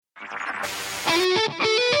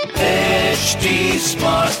HT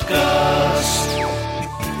Smartcast.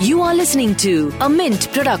 You are listening to a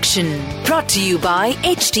Mint production brought to you by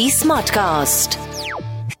HT Smartcast.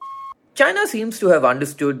 China seems to have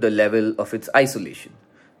understood the level of its isolation.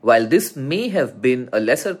 While this may have been a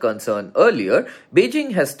lesser concern earlier,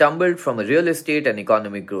 Beijing has stumbled from a real estate and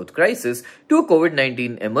economic growth crisis to a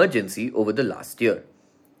COVID-19 emergency over the last year.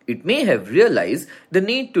 It may have realized the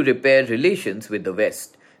need to repair relations with the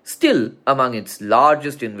West, still among its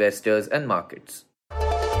largest investors and markets.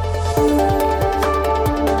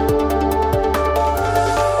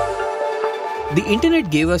 The internet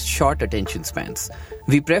gave us short attention spans.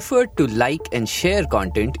 We preferred to like and share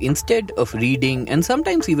content instead of reading and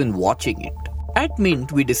sometimes even watching it. At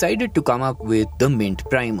Mint, we decided to come up with the Mint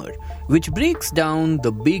Primer, which breaks down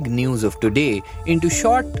the big news of today into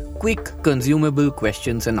short, quick, consumable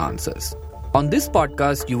questions and answers. On this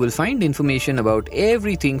podcast, you will find information about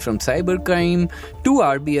everything from cybercrime to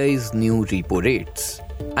RBI's new repo rates.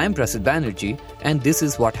 I'm Prasid Banerjee, and this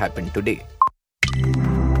is what happened today.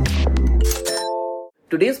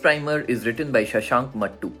 Today's primer is written by Shashank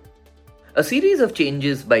Mattoo. A series of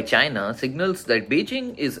changes by China signals that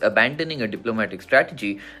Beijing is abandoning a diplomatic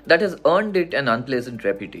strategy that has earned it an unpleasant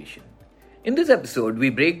reputation. In this episode, we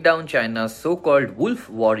break down China's so-called wolf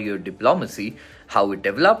warrior diplomacy, how it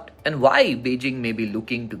developed, and why Beijing may be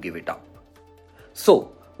looking to give it up.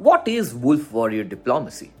 So, what is wolf warrior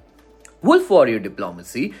diplomacy? Wolf warrior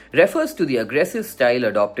diplomacy refers to the aggressive style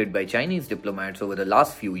adopted by Chinese diplomats over the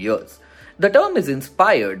last few years. The term is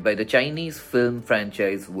inspired by the Chinese film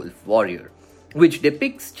franchise Wolf Warrior, which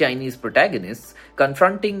depicts Chinese protagonists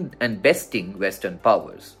confronting and besting Western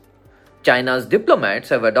powers. China's diplomats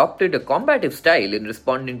have adopted a combative style in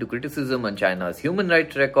responding to criticism on China's human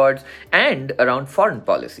rights records and around foreign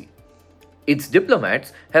policy. Its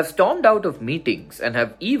diplomats have stormed out of meetings and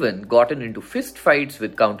have even gotten into fistfights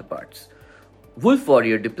with counterparts. Wolf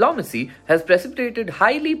warrior diplomacy has precipitated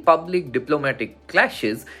highly public diplomatic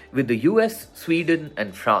clashes with the US, Sweden,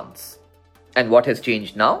 and France. And what has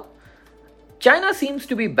changed now? China seems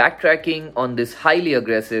to be backtracking on this highly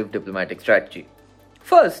aggressive diplomatic strategy.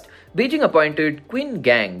 First, Beijing appointed Qin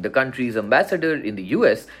Gang, the country's ambassador in the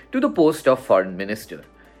US, to the post of foreign minister.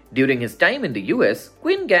 During his time in the US,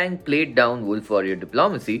 Qin Gang played down wolf warrior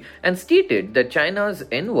diplomacy and stated that China's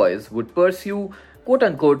envoys would pursue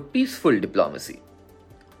quote-unquote peaceful diplomacy.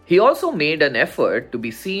 He also made an effort to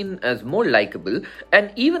be seen as more likable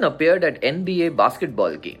and even appeared at NBA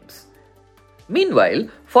basketball games. Meanwhile,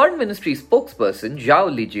 Foreign Ministry spokesperson Zhao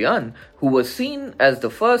Lijian, who was seen as the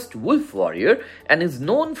first wolf warrior and is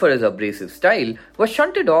known for his abrasive style, was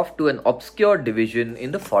shunted off to an obscure division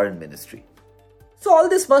in the Foreign Ministry. So all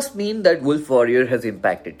this must mean that wolf warrior has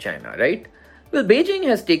impacted China, right? Well, Beijing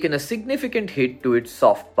has taken a significant hit to its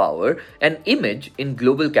soft power and image in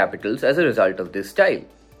global capitals as a result of this style.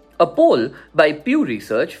 A poll by Pew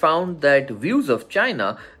Research found that views of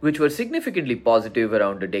China, which were significantly positive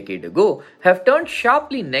around a decade ago, have turned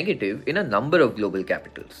sharply negative in a number of global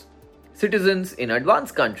capitals. Citizens in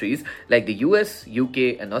advanced countries like the US,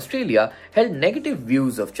 UK, and Australia held negative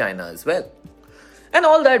views of China as well. And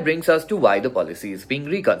all that brings us to why the policy is being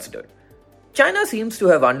reconsidered. China seems to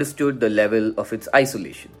have understood the level of its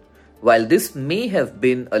isolation. While this may have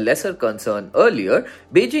been a lesser concern earlier,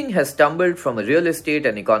 Beijing has stumbled from a real estate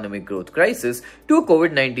and economic growth crisis to a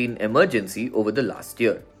COVID-19 emergency over the last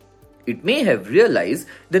year. It may have realized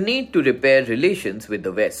the need to repair relations with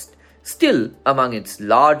the West, still among its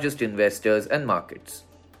largest investors and markets.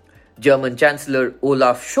 German Chancellor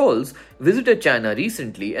Olaf Scholz visited China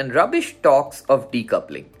recently and rubbished talks of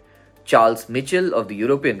decoupling. Charles Michel of the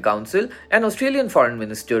European Council and Australian Foreign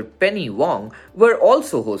Minister Penny Wong were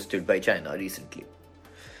also hosted by China recently.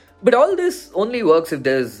 But all this only works if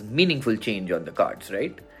there's meaningful change on the cards,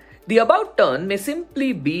 right? The about turn may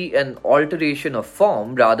simply be an alteration of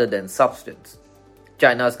form rather than substance.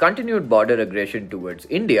 China's continued border aggression towards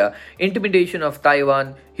India, intimidation of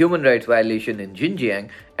Taiwan, human rights violation in Xinjiang,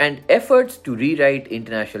 and efforts to rewrite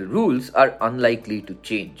international rules are unlikely to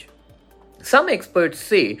change. Some experts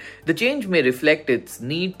say the change may reflect its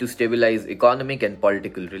need to stabilize economic and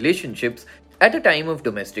political relationships at a time of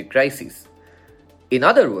domestic crisis. In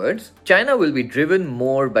other words, China will be driven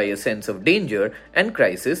more by a sense of danger and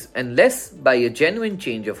crisis and less by a genuine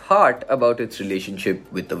change of heart about its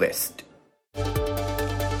relationship with the West.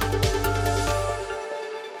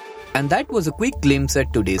 And that was a quick glimpse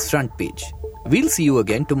at today's front page. We'll see you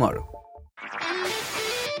again tomorrow.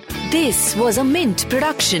 This was a Mint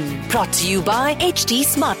production brought to you by HT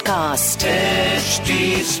Smartcast.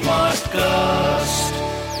 HT Smartcast.